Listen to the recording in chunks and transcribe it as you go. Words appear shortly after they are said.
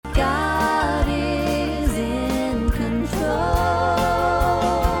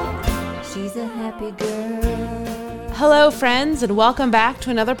Hello, friends, and welcome back to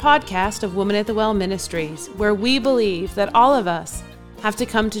another podcast of Woman at the Well Ministries, where we believe that all of us have to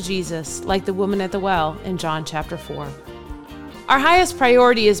come to Jesus like the woman at the well in John chapter 4. Our highest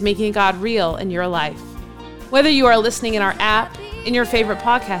priority is making God real in your life. Whether you are listening in our app, in your favorite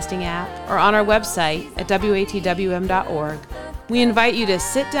podcasting app, or on our website at watwm.org, we invite you to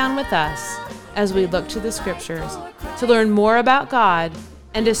sit down with us as we look to the scriptures to learn more about God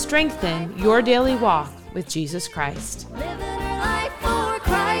and to strengthen your daily walk with Jesus Christ. Living her life for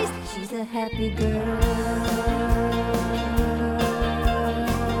Christ, she's a happy girl.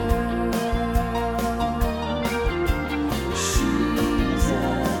 She's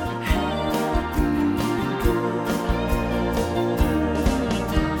a happy girl.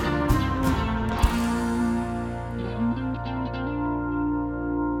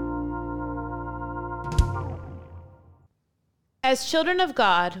 As children of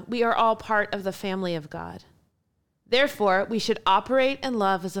God, we are all part of the family of God. Therefore, we should operate and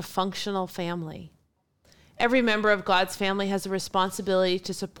love as a functional family. Every member of God's family has a responsibility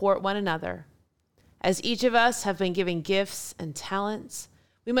to support one another. As each of us have been given gifts and talents,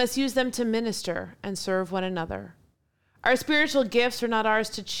 we must use them to minister and serve one another. Our spiritual gifts are not ours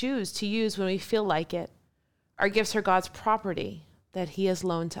to choose to use when we feel like it. Our gifts are God's property that He has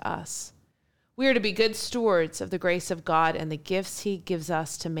loaned to us. We are to be good stewards of the grace of God and the gifts He gives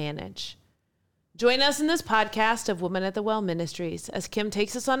us to manage. Join us in this podcast of Woman at the Well Ministries as Kim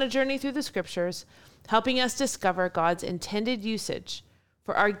takes us on a journey through the scriptures, helping us discover God's intended usage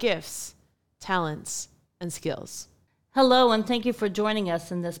for our gifts, talents, and skills. Hello, and thank you for joining us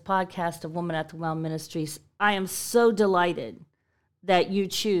in this podcast of Woman at the Well Ministries. I am so delighted that you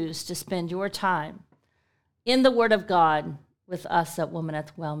choose to spend your time in the Word of God with us at Woman at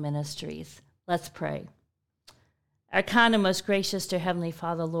the Well Ministries. Let's pray. Our kind and most gracious dear Heavenly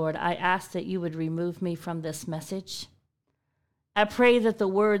Father, Lord, I ask that you would remove me from this message. I pray that the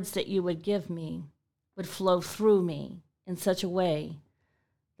words that you would give me would flow through me in such a way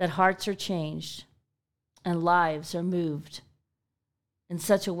that hearts are changed and lives are moved in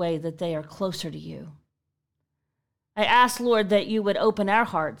such a way that they are closer to you. I ask, Lord, that you would open our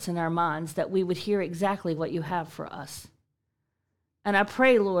hearts and our minds, that we would hear exactly what you have for us. And I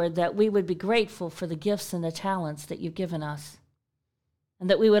pray, Lord, that we would be grateful for the gifts and the talents that you've given us, and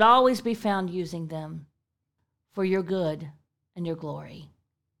that we would always be found using them for your good and your glory.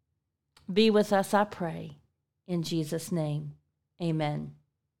 Be with us, I pray, in Jesus' name. Amen.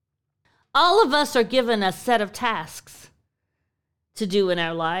 All of us are given a set of tasks to do in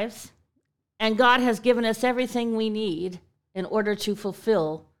our lives, and God has given us everything we need in order to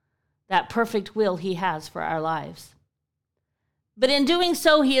fulfill that perfect will He has for our lives. But in doing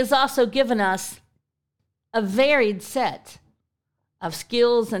so, He has also given us a varied set of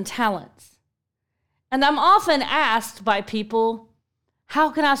skills and talents. And I'm often asked by people,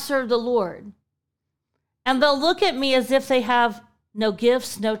 how can I serve the Lord? And they'll look at me as if they have no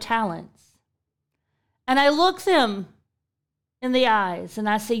gifts, no talents. And I look them in the eyes and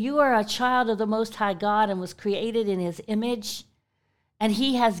I say, you are a child of the Most High God and was created in His image. And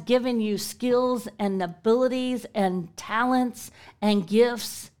He has given you skills and abilities and talents and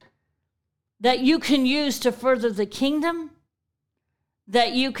gifts that you can use to further the kingdom,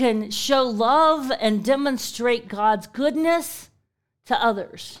 that you can show love and demonstrate God's goodness to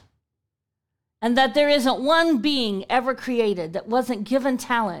others. And that there isn't one being ever created that wasn't given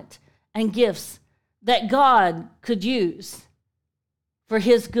talent and gifts that God could use for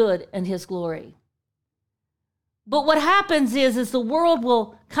His good and His glory. But what happens is the world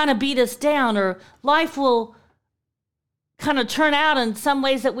will kind of beat us down, or life will kind of turn out in some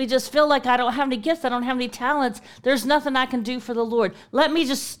ways that we just feel like I don't have any gifts, I don't have any talents, there's nothing I can do for the Lord. Let me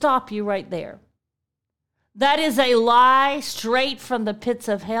just stop you right there. That is a lie straight from the pits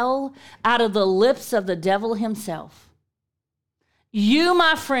of hell, out of the lips of the devil himself. You,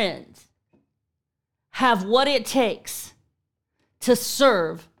 my friends, have what it takes to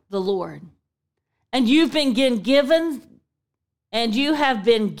serve the Lord. And you've been given, and you have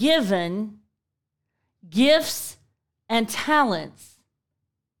been given gifts and talents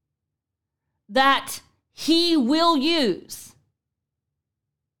that He will use,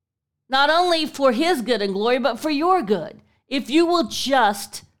 not only for His good and glory, but for your good, if you will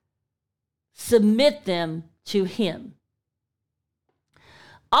just submit them to Him.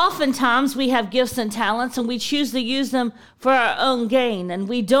 Oftentimes we have gifts and talents and we choose to use them for our own gain, and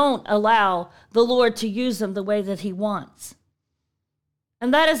we don't allow the Lord to use them the way that He wants.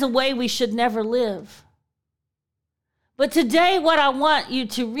 And that is a way we should never live. But today what I want you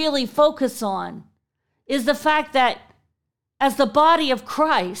to really focus on is the fact that as the body of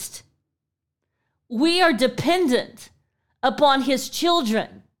Christ, we are dependent upon his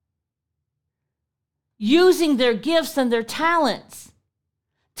children using their gifts and their talents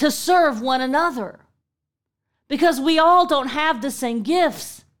to serve one another, because we all don't have the same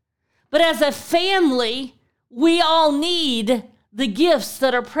gifts. But as a family, we all need the gifts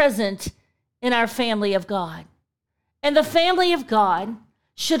that are present in our family of God. And the family of God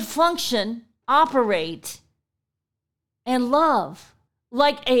should function, operate, and love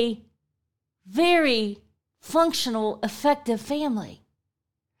like a very functional, effective family.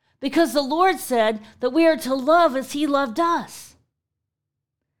 Because the Lord said that we are to love as he loved us.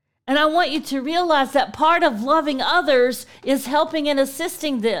 And I want you to realize that part of loving others is helping and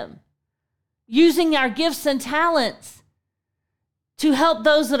assisting them, using our gifts and talents to help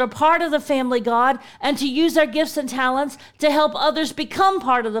those that are part of the family of God, and to use our gifts and talents to help others become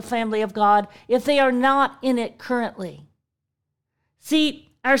part of the family of God if they are not in it currently.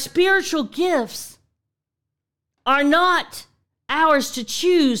 See, our spiritual gifts are not ours to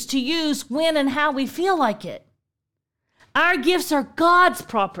choose to use when and how we feel like it. Our gifts are God's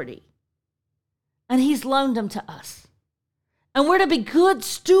property, and he's loaned them to us. And we're to be good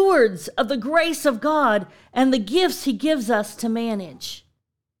stewards of the grace of God and the gifts he gives us to manage.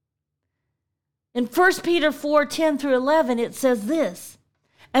 In 1 Peter 4:10-11, it says this: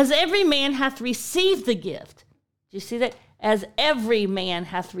 as every man hath received the gift. Do you see that? As every man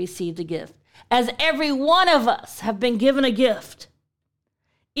hath received a gift. As every one of us have been given a gift.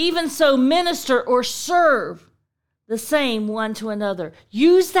 Even so minister or serve the same one to another.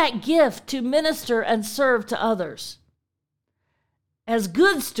 Use that gift to minister and serve to others as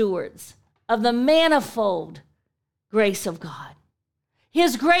good stewards of the manifold grace of God.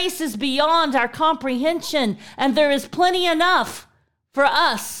 His grace is beyond our comprehension, and there is plenty enough for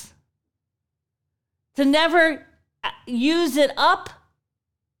us to never use it up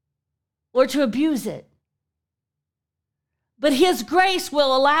or to abuse it. But his grace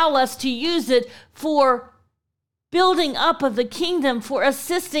will allow us to use it for building up of the kingdom, for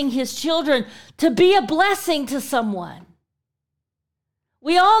assisting his children, to be a blessing to someone.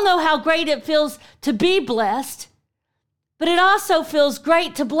 We all know how great it feels to be blessed, but it also feels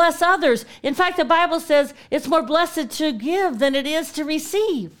great to bless others. In fact, the Bible says it's more blessed to give than it is to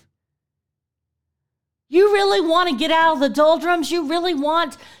receive. You really want to get out of the doldrums? You really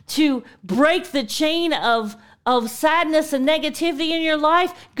want to break the chain of sadness and negativity in your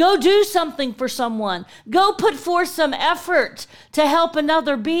life? Go do something for someone. Go put forth some effort to help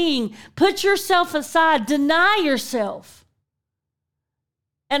another being. Put yourself aside. Deny yourself.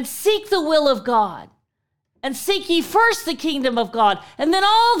 And seek the will of God. And seek ye first the kingdom of God. And then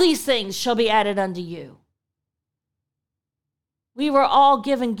all these things shall be added unto you. We were all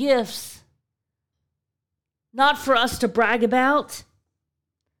given gifts. Not for us to brag about.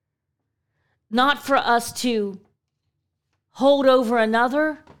 Not for us to hold over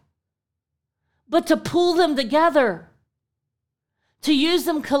another. But to pull them together. To use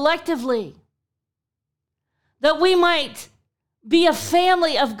them collectively. That we might be a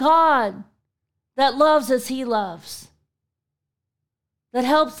family of God that loves as he loves. That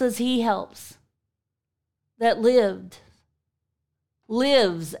helps as he helps. That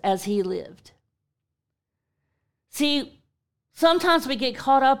lives as he lived. See, sometimes we get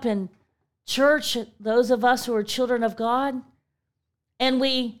caught up in church, those of us who are children of God, and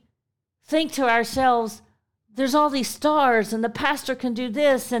we think to ourselves, there's all these stars, and the pastor can do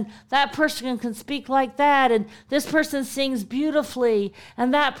this, and that person can speak like that, and this person sings beautifully,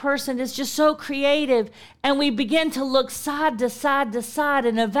 and that person is just so creative. And we begin to look side to side to side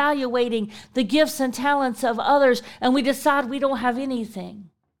and evaluating the gifts and talents of others, and we decide we don't have anything.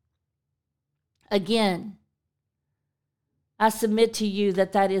 Again, I submit to you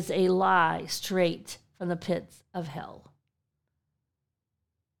that that is a lie straight from the pits of hell.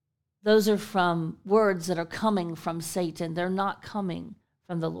 Those are from words that are coming from Satan. They're not coming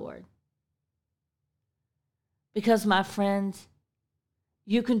from the Lord. Because, my friend,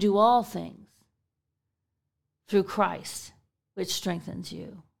 you can do all things through Christ, which strengthens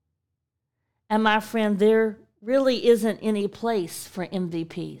you. And, my friend, there really isn't any place for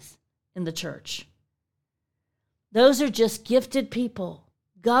MVPs in the church. Those are just gifted people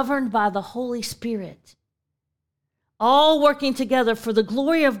governed by the Holy Spirit, all working together for the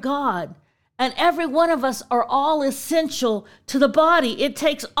glory of God. And every one of us are all essential to the body. It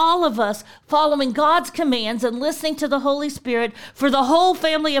takes all of us following God's commands and listening to the Holy Spirit for the whole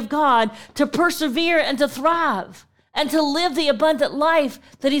family of God to persevere and to thrive and to live the abundant life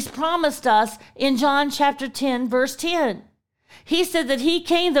that he's promised us in John chapter 10, verse 10. He said that he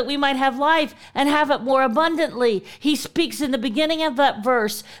came that we might have life and have it more abundantly. He speaks in the beginning of that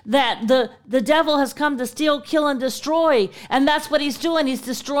verse that the devil has come to steal, kill, and destroy. And that's what he's doing. He's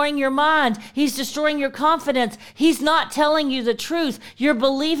destroying your mind. He's destroying your confidence. He's not telling you the truth. You're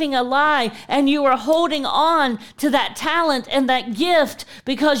believing a lie, and you are holding on to that talent and that gift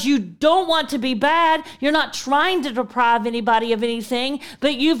because you don't want to be bad. You're not trying to deprive anybody of anything,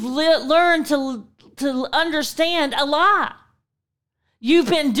 but you've learned to understand a lie.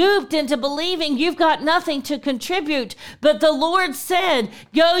 You've been duped into believing you've got nothing to contribute. But the Lord said,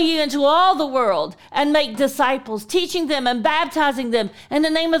 go ye into all the world and make disciples, teaching them and baptizing them in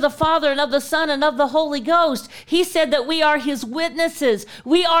the name of the Father and of the Son and of the Holy Ghost. He said that we are his witnesses.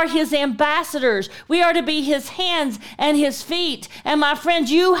 We are his ambassadors. We are to be his hands and his feet. And my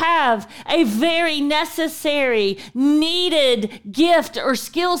friends, you have a very necessary, needed gift or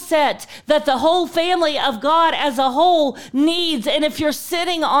skill set that the whole family of God as a whole needs. And if you're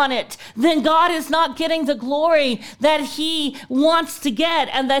sitting on it, then God is not getting the glory that he wants to get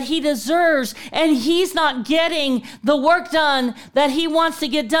and that he deserves. And he's not getting the work done that he wants to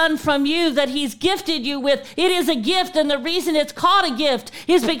get done from you, that he's gifted you with. It is a gift, and the reason it's called a gift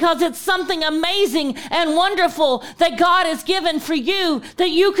is because it's something amazing and wonderful that God has given for you that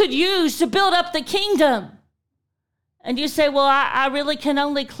you could use to build up the kingdom. And you say, well, I really can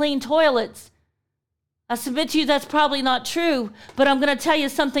only clean toilets. I submit to you that's probably not true, but I'm going to tell you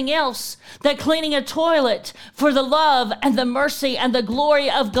something else, that cleaning a toilet for the love and the mercy and the glory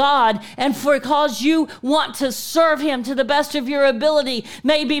of God and because you want to serve him to the best of your ability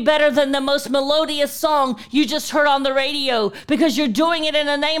may be better than the most melodious song you just heard on the radio, because you're doing it in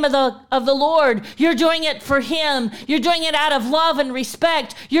the name of the Lord. You're doing it for him. You're doing it out of love and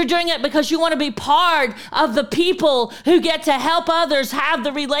respect. You're doing it because you want to be part of the people who get to help others have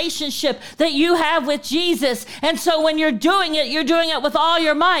the relationship that you have with Jesus. And so when you're doing it with all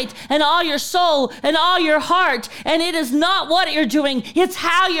your might and all your soul and all your heart. And it is not what you're doing, it's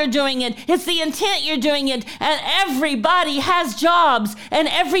how you're doing it. It's the intent you're doing it. And everybody has jobs, and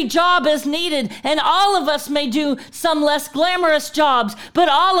every job is needed. And all of us may do some less glamorous jobs, but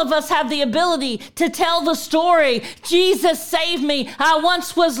all of us have the ability to tell the story. Jesus saved me. I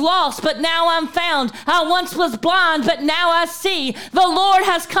once was lost, but now I'm found. I once was blind, but now I see. The Lord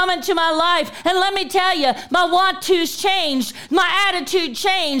has come into my life. And let me tell you, my want-tos changed. My attitude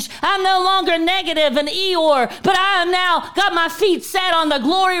changed. I'm no longer negative and Eeyore, but I am now got my feet set on the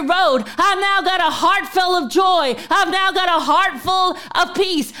glory road. I've now got a heart full of joy. I've now got a heart full of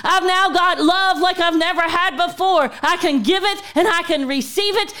peace. I've now got love like I've never had before. I can give it, and I can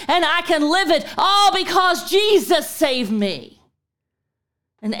receive it, and I can live it, all because Jesus saved me.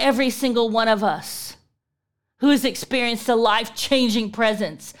 And every single one of us who has experienced the life-changing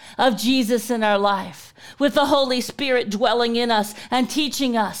presence of Jesus in our life, with the Holy Spirit dwelling in us and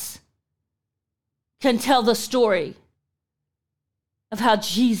teaching us, can tell the story of how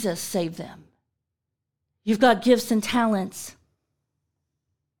Jesus saved them. You've got gifts and talents.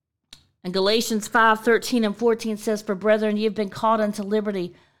 And Galatians 5:13 and 14 says, for brethren, ye have been called unto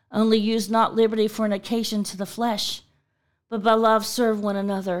liberty. Only use not liberty for an occasion to the flesh, but by love serve one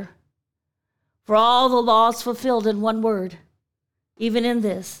another. For all the law is fulfilled in one word, even in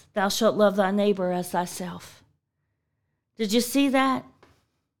this, thou shalt love thy neighbor as thyself. Did you see that?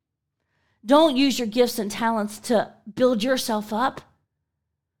 Don't use your gifts and talents to build yourself up,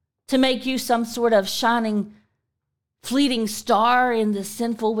 to make you some sort of shining, fleeting star in this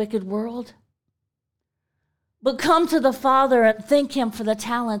sinful, wicked world. But come to the Father and thank him for the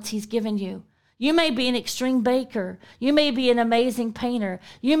talents he's given you. You may be an extreme baker. You may be an amazing painter.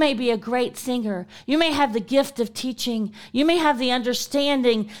 You may be a great singer. You may have the gift of teaching. You may have the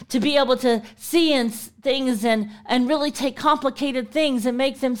understanding to be able to see in things and really take complicated things and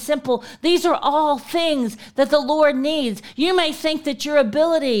make them simple. These are all things that the Lord needs. You may think that your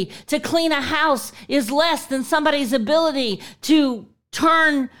ability to clean a house is less than somebody's ability to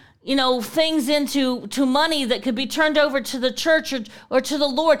turn things into money that could be turned over to the church or to the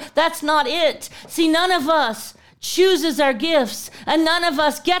Lord. That's not it. See, none of us chooses our gifts, and none of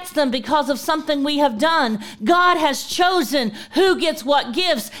us gets them because of something we have done. God has chosen who gets what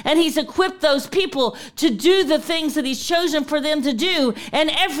gifts, and he's equipped those people to do the things that he's chosen for them to do,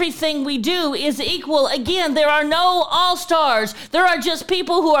 and everything we do is equal. Again, there are no all-stars. There are just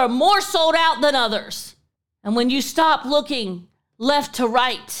people who are more sold out than others. And when you stop looking left to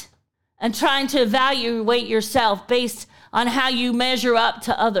right and trying to evaluate yourself based on how you measure up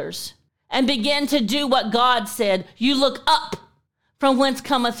to others, and begin to do what God said, you look up from whence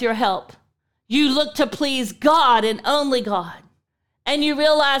cometh your help. You look to please God and only God. And you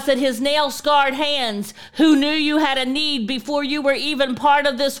realize that his nail-scarred hands, who knew you had a need before you were even part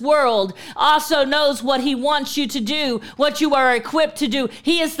of this world, also knows what he wants you to do, what you are equipped to do.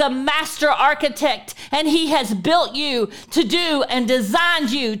 He is the master architect, and he has built you to do and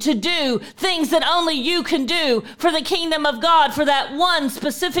designed you to do things that only you can do for the kingdom of God, for that one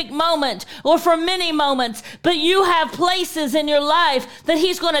specific moment or for many moments. But you have places in your life that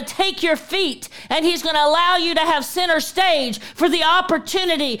he's going to take your feet, and he's going to allow you to have center stage for the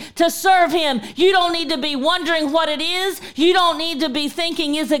opportunity to serve him. You don't need to be wondering what it is. You don't need to be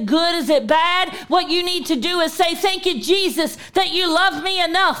thinking, is it good? Is it bad? What you need to do is say, thank you, Jesus, that you love me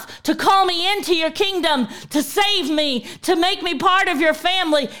enough to call me into your kingdom, to save me, to make me part of your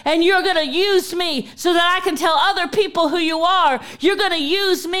family. And you're going to use me so that I can tell other people who you are. You're going to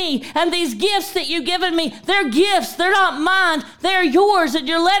use me. And these gifts that you've given me, they're gifts. They're not mine. They're yours. And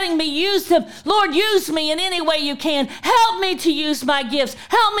you're letting me use them. Lord, use me in any way you can. Help me to use my gifts.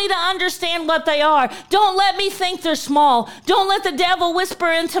 Help me to understand what they are. Don't let me think they're small. Don't let the devil whisper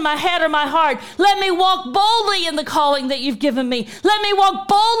into my head or my heart. Let me walk boldly in the calling that you've given me. Let me walk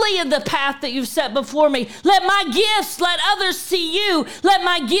boldly in the path that you've set before me. Let my gifts let others see you. Let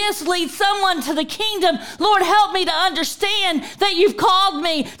my gifts lead someone to the kingdom. Lord, help me to understand that you've called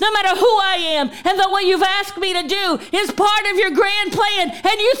me no matter who I am, and that what you've asked me to do is part of your grand plan,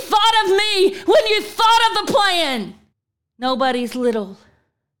 and you thought of me when you thought of the plan. Nobody's little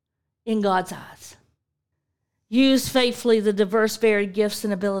in God's eyes. Use faithfully the diverse, varied gifts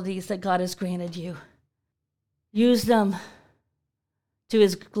and abilities that God has granted you. Use them to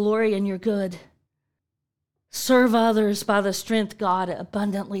his glory and your good. Serve others by the strength God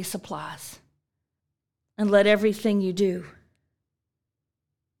abundantly supplies. And let everything you do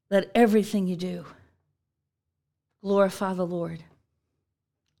glorify the Lord,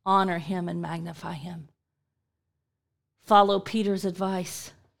 honor him, and magnify him. Follow Peter's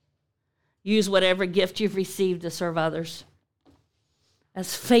advice. Use whatever gift you've received to serve others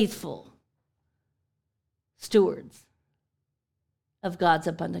as faithful stewards of God's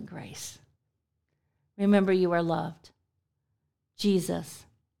abundant grace. Remember, you are loved. Jesus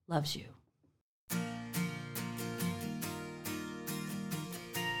loves you.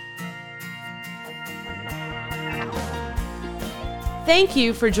 Thank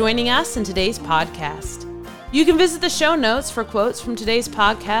you for joining us in today's podcast. You can visit the show notes for quotes from today's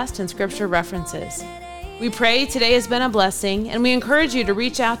podcast and scripture references. We pray today has been a blessing, and we encourage you to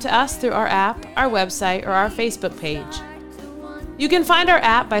reach out to us through our app, our website, or our Facebook page. You can find our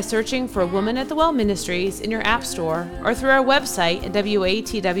app by searching for Woman at the Well Ministries in your app store or through our website at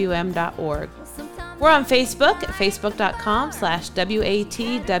watwm.org. We're on Facebook at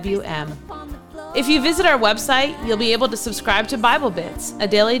facebook.com/watwm. If you visit our website, you'll be able to subscribe to Bible Bits, a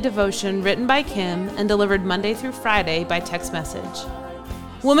daily devotion written by Kim and delivered Monday through Friday by text message.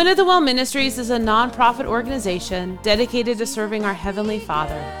 Woman at the Well Ministries is a nonprofit organization dedicated to serving our Heavenly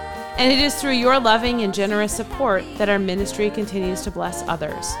Father, and it is through your loving and generous support that our ministry continues to bless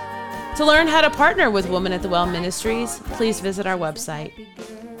others. To learn how to partner with Woman at the Well Ministries, please visit our website.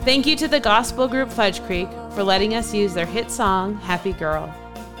 Thank you to the gospel group Fudge Creek for letting us use their hit song, Happy Girl.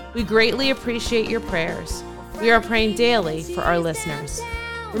 We greatly appreciate your prayers. We are praying daily for our listeners.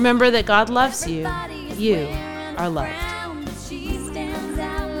 Remember that God loves you. You are loved. She stands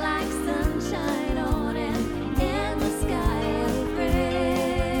out like sunshine on an endless sky of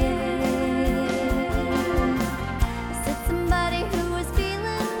gray. I said somebody who was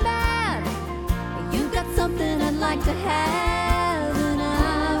feeling bad, you got something I'd like to have, and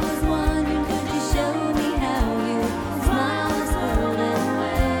I was wondering, could you show me how you smile this world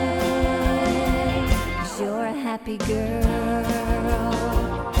away? 'Cause you're a happy girl.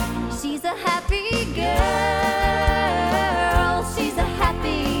 She's a happy girl. She's a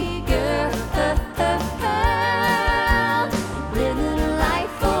happy girl. Living a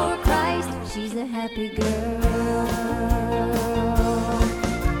life for Christ. She's a happy girl.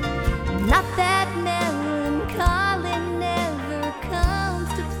 Not that melancholy never comes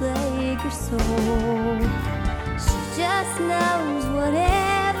to plague her soul. She just knows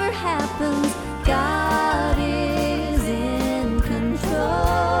whatever happens, God is in control.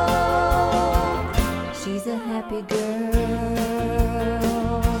 She's a happy girl.